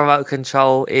threw my remote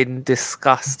control in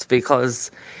disgust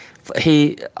because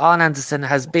Arn Anderson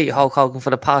has beat Hulk Hogan for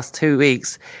the past 2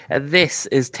 weeks, and this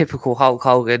is typical Hulk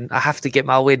Hogan. I have to get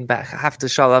my win back. I have to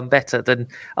show I'm better than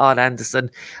Arn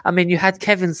Anderson. I mean, you had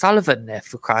Kevin Sullivan there,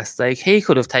 for Christ's sake. He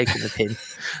could have taken the pin.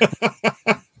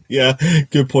 Yeah,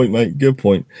 good point, mate. Good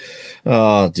point.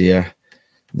 Oh, dear.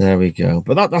 There we go.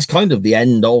 But that's kind of the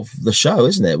end of the show,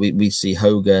 isn't it? We see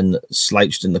Hogan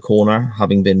slouched in the corner,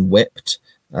 having been whipped.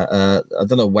 I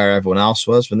don't know where everyone else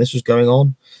was when this was going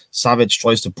on. Savage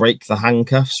tries to break the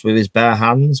handcuffs with his bare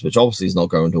hands, which obviously is not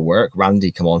going to work. Randy,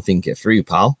 come on, think it through,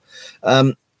 pal.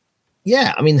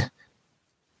 Yeah, I mean,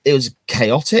 it was a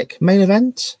chaotic main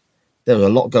event. There was a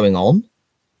lot going on,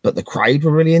 but the crowd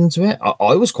were really into it.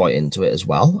 I was quite into it as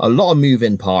well. A lot of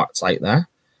moving parts out there.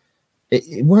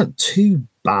 It weren't too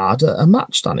bad a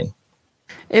match, Danny.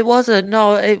 It wasn't.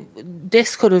 No,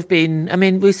 this could have been. I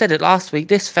mean, we said it last week.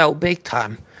 This felt big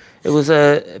time. It was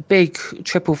a big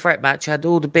triple threat match. You had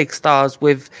all the big stars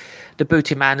with the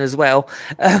Booty Man as well.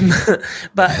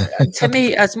 But to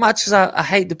me, as much as I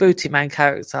hate the Booty Man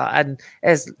character and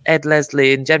as Ed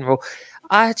Leslie in general,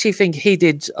 I actually think he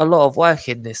did a lot of work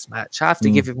in this match. I have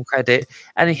to give him credit.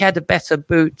 And he had a better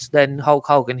boot than Hulk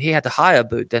Hogan. He had a higher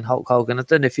boot than Hulk Hogan. I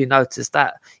don't know if you noticed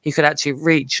that. He could actually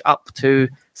reach up to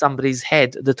somebody's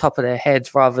head, the top of their head,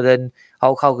 rather than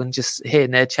Hulk Hogan just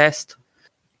hitting their chest.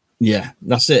 Yeah,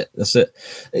 that's it.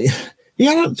 He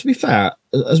had, to be fair,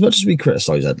 as much as we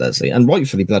criticise Ed Leslie, and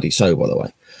rightfully bloody so, by the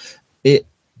way,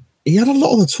 he had a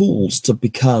lot of the tools to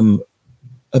become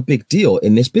a big deal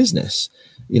in this business.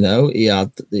 You know, he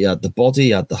had the body, he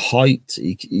had the height.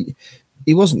 He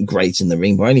wasn't great in the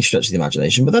ring by any stretch of the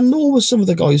imagination, but then nor was some of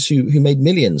the guys who made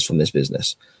millions from this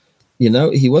business. You know,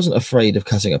 he wasn't afraid of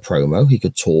cutting a promo. He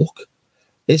could talk.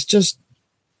 It's just,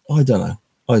 I don't know.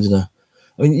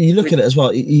 I mean, you look at it as well.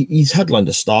 He's headlined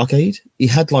a Starrcade. He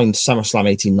headlined SummerSlam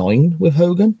 89 with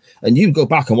Hogan. And you go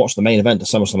back and watch the main event of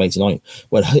SummerSlam 89.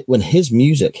 When his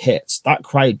music hits, that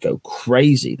crowd go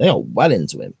crazy. They are well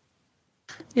into him.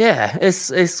 Yeah,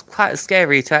 it's quite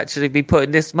scary to actually be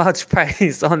putting this much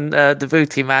praise on the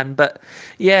Booty Man. But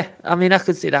yeah, I mean, I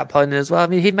could see that point as well. I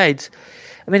mean, he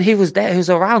was there. He was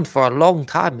around for a long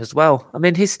time as well. I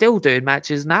mean, he's still doing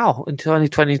matches now in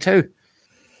 2022.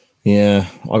 Yeah,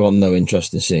 I got no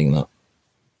interest in seeing that.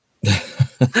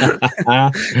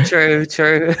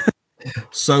 True.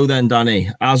 So then,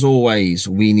 Danny, as always,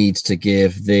 we need to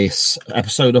give this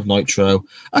episode of Nitro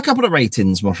a couple of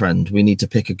ratings, my friend. We need to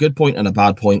pick a good point and a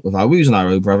bad point with our woos and our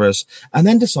oh brothers, and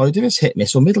then decide if it's hit,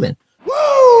 miss, or middling.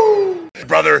 Woo!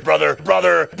 Brother. Woo!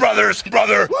 Brother. Do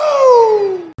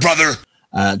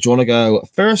you want to go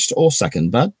first or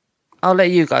second, bud? I'll let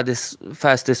you go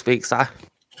first this week, Si.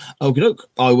 Okay, look,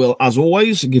 I will, as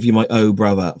always, give you my oh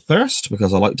brother first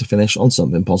because I like to finish on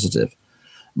something positive.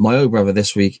 My oh brother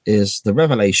this week is the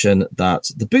revelation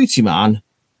that the Booty Man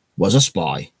was a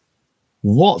spy.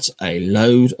 What a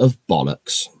load of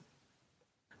bollocks.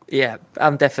 Yeah,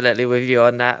 I'm definitely with you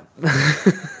on that.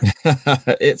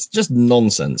 It's just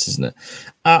nonsense, isn't it?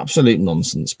 Absolute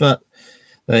nonsense. But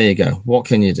there you go. What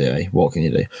can you do, eh? What can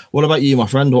you do? What about you, my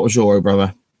friend? What was your oh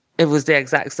brother? It was the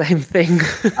exact same thing.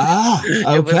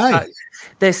 Okay.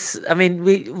 I mean,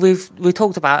 we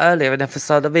talked about earlier in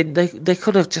episode. I mean, they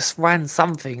could have just ran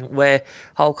something where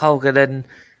Hulk Hogan and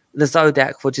the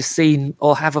Zodiac were just seen,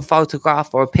 or have a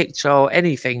photograph or a picture or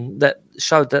anything that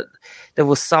showed that there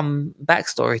was some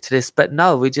backstory to this. But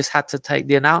no, we just had to take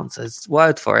the announcer's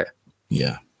word for it.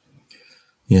 Yeah,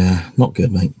 not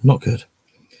good, mate. Not good.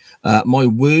 My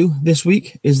woo this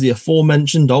week is the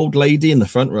aforementioned old lady in the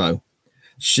front row.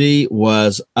 She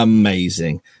was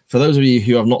amazing. For those of you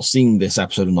who have not seen this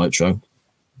episode of Nitro,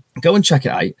 Go and check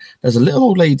it out. There's a little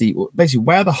old lady, basically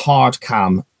where the hard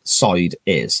cam side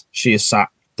is. She is sat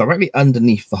directly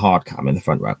underneath the hard cam in the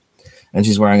front row, and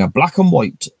she's wearing a black and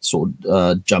white sort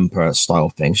of jumper style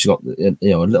thing. She's got a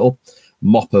little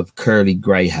mop of curly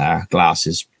grey hair,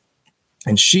 glasses,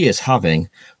 and she is having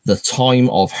the time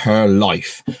of her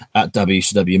life at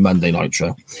WCW Monday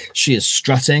Nitro. She is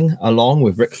strutting along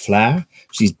with Ric Flair.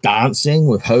 She's dancing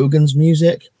with Hogan's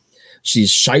music.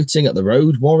 She's shouting at the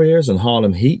Road Warriors and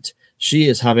Harlem Heat. She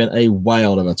is having a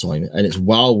whale of a time, and it's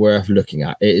well worth looking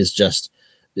at. It is just,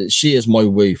 she is my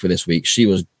woo for this week. She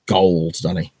was gold,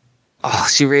 Danny. Oh,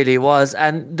 she really was.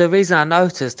 And the reason I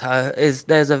noticed her is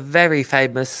there's a very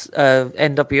famous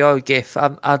NWO gif.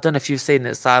 I don't know if you've seen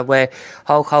it, Si, where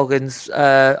Hulk Hogan's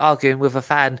arguing with a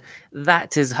fan.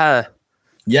 That is her.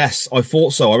 Yes, I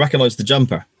thought so. I recognised the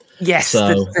jumper. Yes,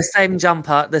 So, the same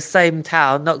jumper, the same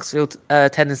town, Knoxville,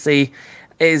 Tennessee,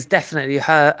 is definitely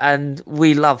her, and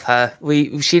we love her.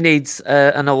 She needs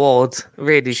an award,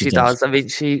 really. She does. I mean,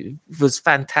 she was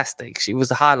fantastic. She was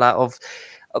a highlight of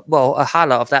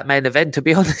that main event, to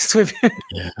be honest with you.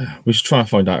 Yeah, we should try and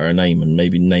find out her name and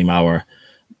maybe name our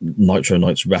Nitro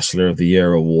Nights Wrestler of the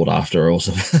Year award after her or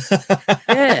something.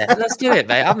 Yeah, let's do it,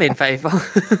 mate. I'm in favour.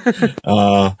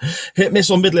 Hit,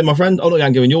 miss, or middling, my friend. Oh, look,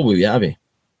 I'm giving your woo yet, have you?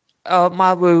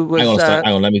 My woo was... Hang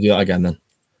on, let me do that again then.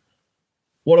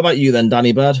 What about you then,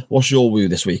 Danny Bird? What's your woo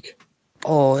this week?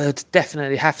 Oh, it'd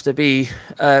definitely have to be,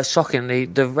 shockingly,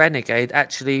 the Renegade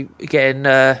actually getting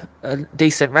a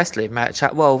decent wrestling match.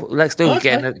 Lex Luger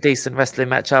getting a decent wrestling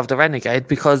match out of the Renegade,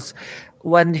 because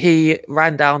when he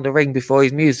ran down the ring before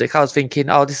his music, I was thinking,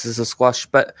 oh, this is a squash,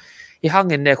 but he hung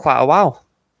in there quite a while.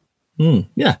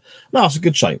 Yeah, no, that's a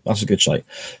good shape.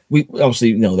 We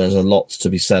obviously, there's a lot to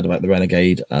be said about the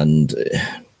Renegade and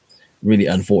really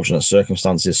unfortunate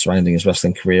circumstances surrounding his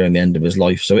wrestling career and the end of his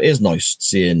life. So it is nice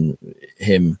seeing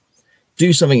him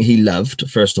do something he loved,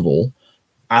 first of all,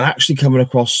 and actually coming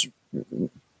across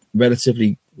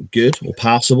relatively good or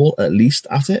passable, at least,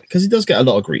 at it, because he does get a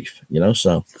lot of grief,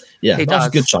 So, yeah, that's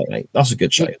a good shape, mate. That's a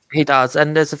good shape. He does.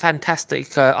 And there's a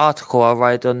fantastic article I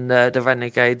read on the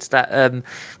Renegades that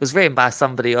was written by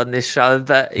somebody on this show.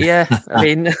 But, yeah, I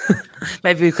mean,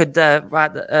 maybe we could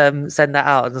send that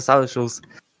out on the socials.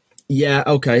 Yeah,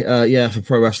 okay. For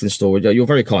Pro Wrestling Story. You're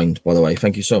very kind, by the way.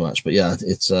 Thank you so much. But yeah,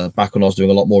 it's back when I was doing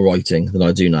a lot more writing than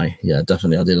I do now. Yeah,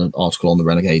 definitely. I did an article on the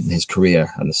Renegade and his career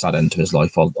and the sad end to his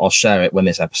life. I'll share it when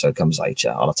this episode comes out.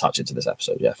 Yeah, I'll attach it to this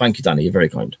episode. Yeah, thank you, Danny. You're very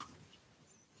kind.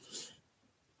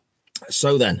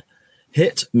 So then,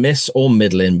 hit, miss, or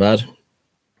middling, bud?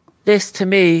 This, to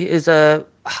me, is a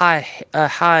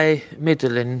high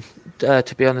middling,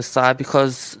 to be honest, side,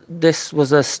 because this was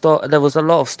there was a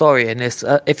lot of story in this.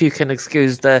 If you can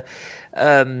excuse the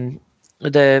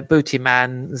Booty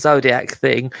Man Zodiac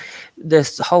thing,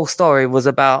 this whole story was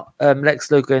about Lex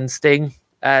Luger and Sting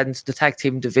and the tag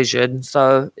team division.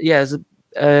 So yeah, it's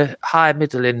a high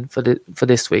middling for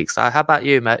this week. So how about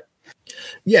you, mate?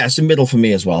 Yeah, it's a middle for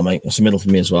me as well, mate. It's a middle for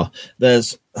me as well.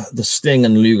 There's the Sting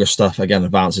and Luger stuff, again,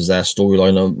 advances their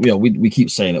storyline. We keep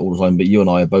saying it all the time, but you and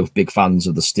I are both big fans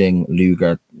of the Sting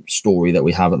Luger story that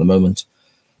we have at the moment.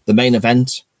 The main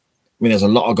event, there's a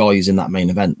lot of guys in that main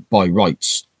event by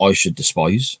rights I should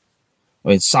despise.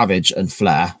 Savage and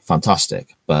Flair,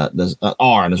 fantastic. But there's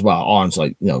Arn as well. Arn's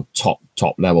like,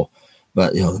 top level.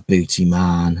 But, the Booty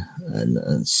Man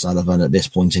and Sullivan at this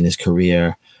point in his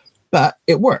career. But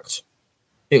it worked.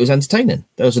 It was entertaining.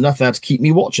 There was enough there to keep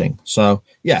me watching. So,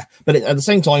 yeah. But at the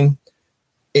same time,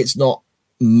 it's not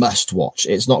must watch.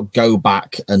 It's not go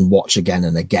back and watch again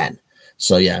and again.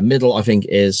 So, yeah, middle, I think,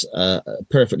 is a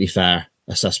perfectly fair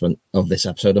assessment of this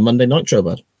episode of Monday Nitro,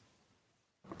 bud.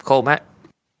 Cool, Matt.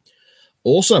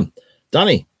 Awesome.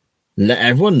 Danny, let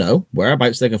everyone know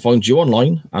whereabouts they can find you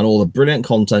online and all the brilliant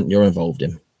content you're involved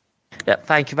in. Yep,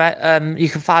 thank you, mate. You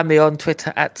can find me on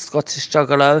Twitter at Scottish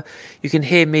Juggalo. You can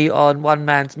hear me on One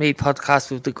Man's Meat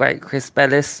podcast with the great Chris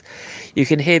Bellis. You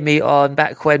can hear me on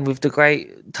Back When with the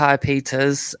great Ty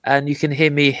Peters. And you can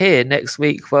hear me here next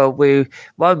week where we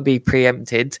won't be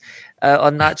preempted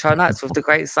on Nitro Nights with the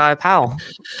great Si Powell.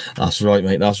 That's right,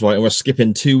 mate. That's right. And we're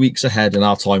skipping 2 weeks ahead in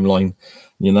our timeline,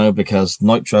 because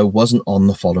Nitro wasn't on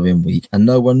the following week. And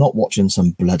no, we're not watching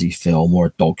some bloody film or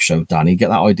a dog show, Danny. Get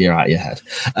that idea out of your head.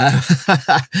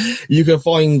 You can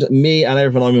find me and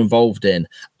everyone I'm involved in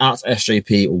at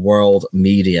SJP World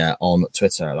Media on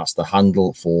Twitter. That's the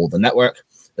handle for the network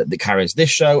that carries this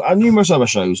show and numerous other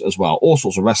shows as well. All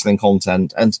sorts of wrestling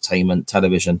content, entertainment,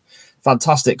 television,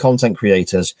 fantastic content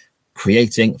creators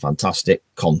creating fantastic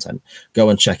content. Go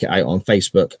and check it out on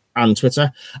Facebook and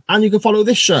Twitter. And you can follow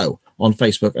this show on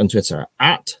Facebook and Twitter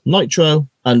at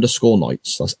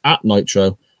Nitro_Nights. That's at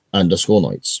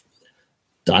Nitro_Nights.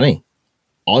 Danny,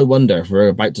 I wonder if we're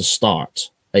about to start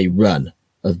a run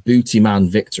of Booty Man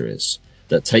victories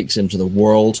that takes him to the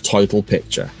world title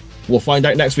picture. We'll find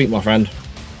out next week, my friend.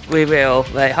 We will.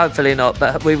 Hopefully not,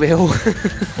 but we will.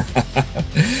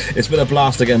 It's been a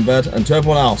blast again, bud. And to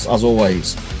everyone else, as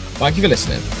always, thank you for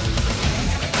listening.